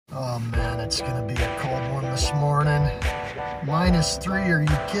Oh man, it's gonna be a cold one this morning. -3, are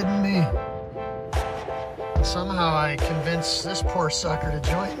you kidding me? Somehow I convinced this poor sucker to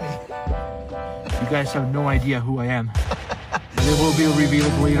join me. You guys have no idea who I am. It will be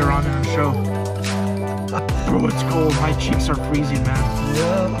revealed later on in the show. Bro, it's cold. My cheeks are freezing, man.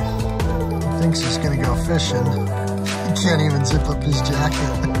 Yeah. He thinks he's gonna go fishing. He can't even zip up his jacket.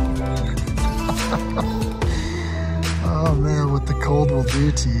 Oh man, what the cold will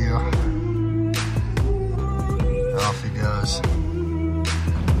do to you. Off he goes.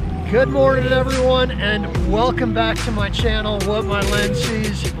 Good morning everyone, and welcome back to my channel, What My Lens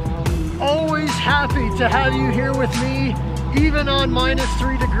Sees. Always happy to have you here with me, even on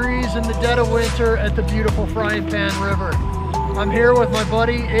 -3 degrees in the dead of winter at the beautiful Frying Pan River. I'm here with my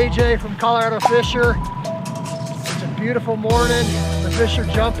buddy AJ from Colorado Fisher. It's a beautiful morning. The fish are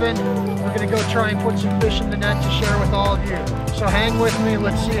jumping. We're gonna go try and put some fish in the net to share with all of you. So hang with me,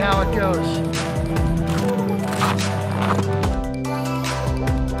 let's see how it goes.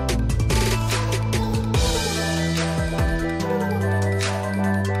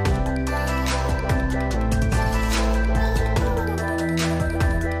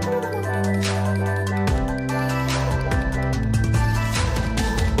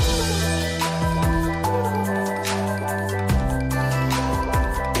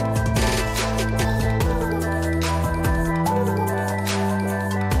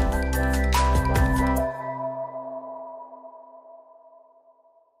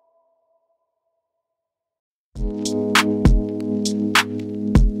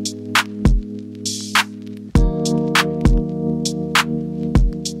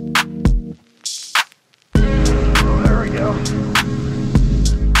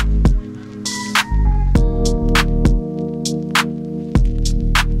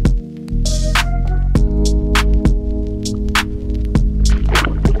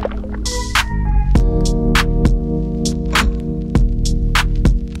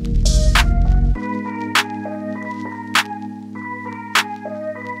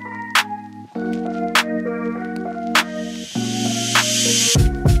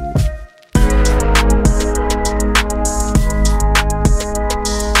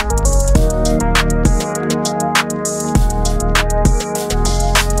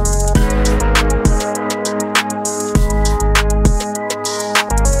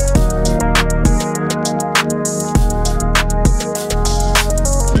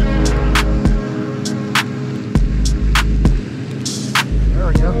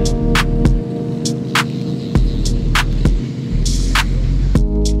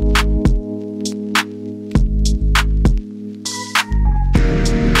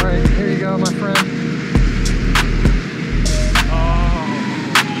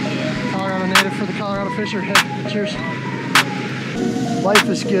 Fisher. Cheers. Life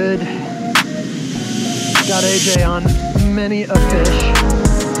is good. Got AJ on many a fish.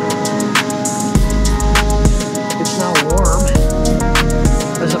 It's now warm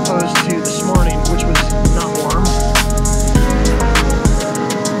as opposed to this morning, which was not warm.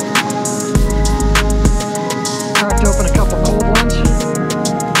 Cracked open a couple cold ones.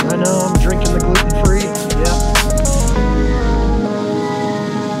 I know I'm drinking the gluten-free. Yeah.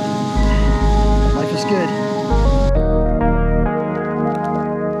 Good.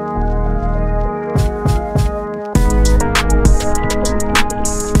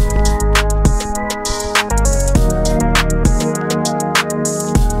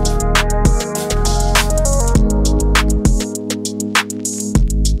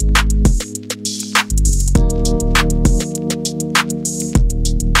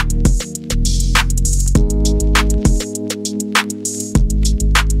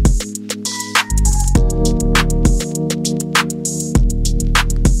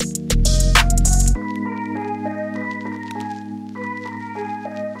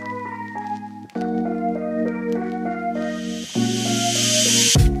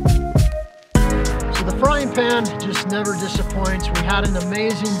 Pan just never disappoints. We had an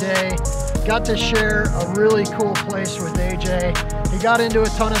amazing day. Got to share a really cool place with AJ. He got into a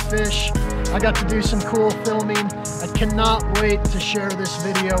ton of fish. I got to do some cool filming. I cannot wait to share this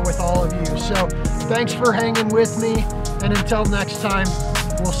video with all of you. So thanks for hanging with me, and until next time,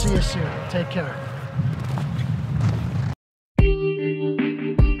 we'll see you soon. Take care.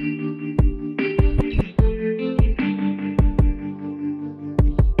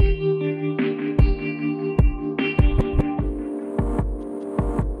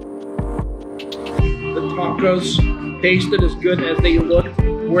 Tacos tasted as good as they looked.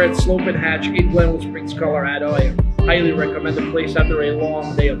 We're at Slope and Hatch in Glenwood Springs, Colorado. I highly recommend the place after a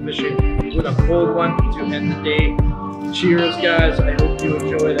long day of fishing with a cold one to end the day. Cheers, guys. I hope you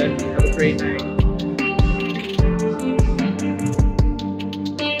enjoyed it. great night.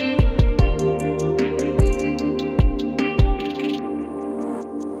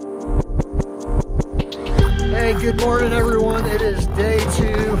 Hey, good morning everyone. It is day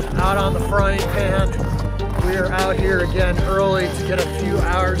 2 out on the frying pan. We are out here again early to get a few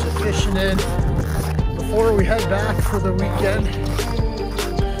hours of fishing in before we head back for the weekend.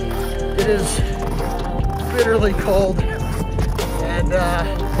 It is bitterly cold, and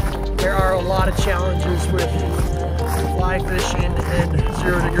there are a lot of challenges with fly fishing in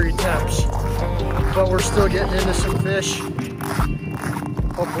 0-degree temps, but we're still getting into some fish.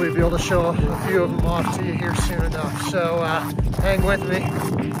 Hopefully be able to show a few of them off to you here soon enough. So hang with me,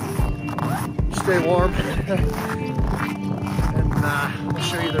 stay warm, and I'll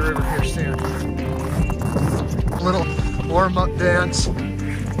show you the river here soon. Little warm-up dance.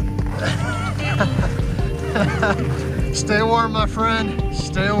 Stay warm, my friend,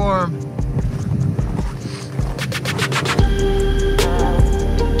 stay warm.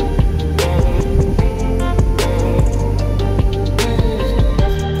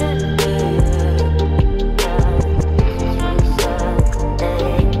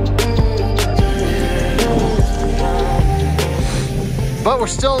 But we're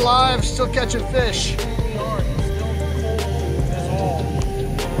still alive, still catching fish. We are, still cold as all.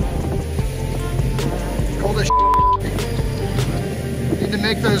 Cold as shit. Need to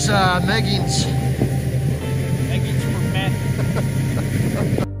make those meggings. Meggings for men.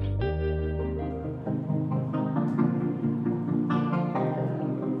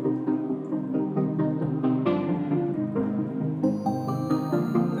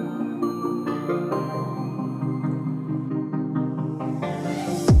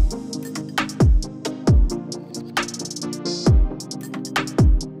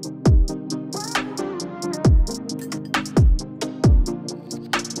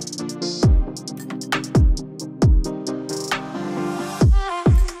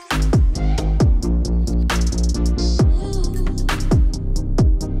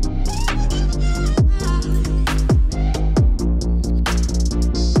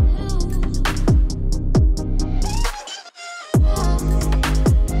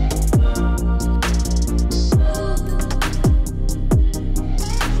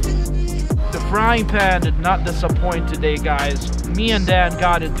 Frying pan did not disappoint today, guys. Me and Dan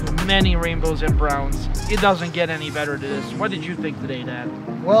got into many rainbows and browns. It doesn't get any better than this. What did you think today,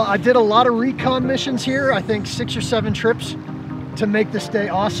 Dan? Well, I did a lot of recon missions here. I think 6 or 7 trips to make this day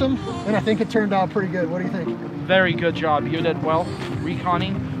awesome, and I think it turned out pretty good. What do you think? Very good job. You did well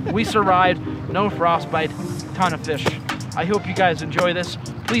reconning. We survived. No frostbite. Ton of fish. I hope you guys enjoy this.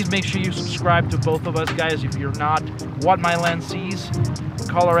 Please make sure you subscribe to both of us, guys, if you're not. What My Lens Sees,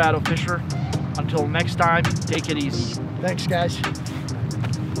 Colorado Fisher. Until next time, take it easy. Thanks, guys.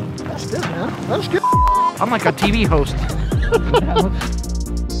 That's good, man. That was good. I'm like a TV host.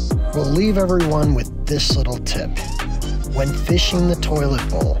 We'll leave everyone with this little tip. When fishing the toilet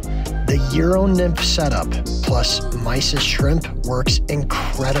bowl, the Euro nymph setup plus mysis shrimp works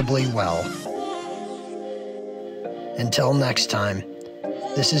incredibly well. Until next time,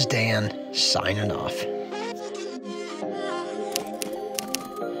 this is Dan signing off.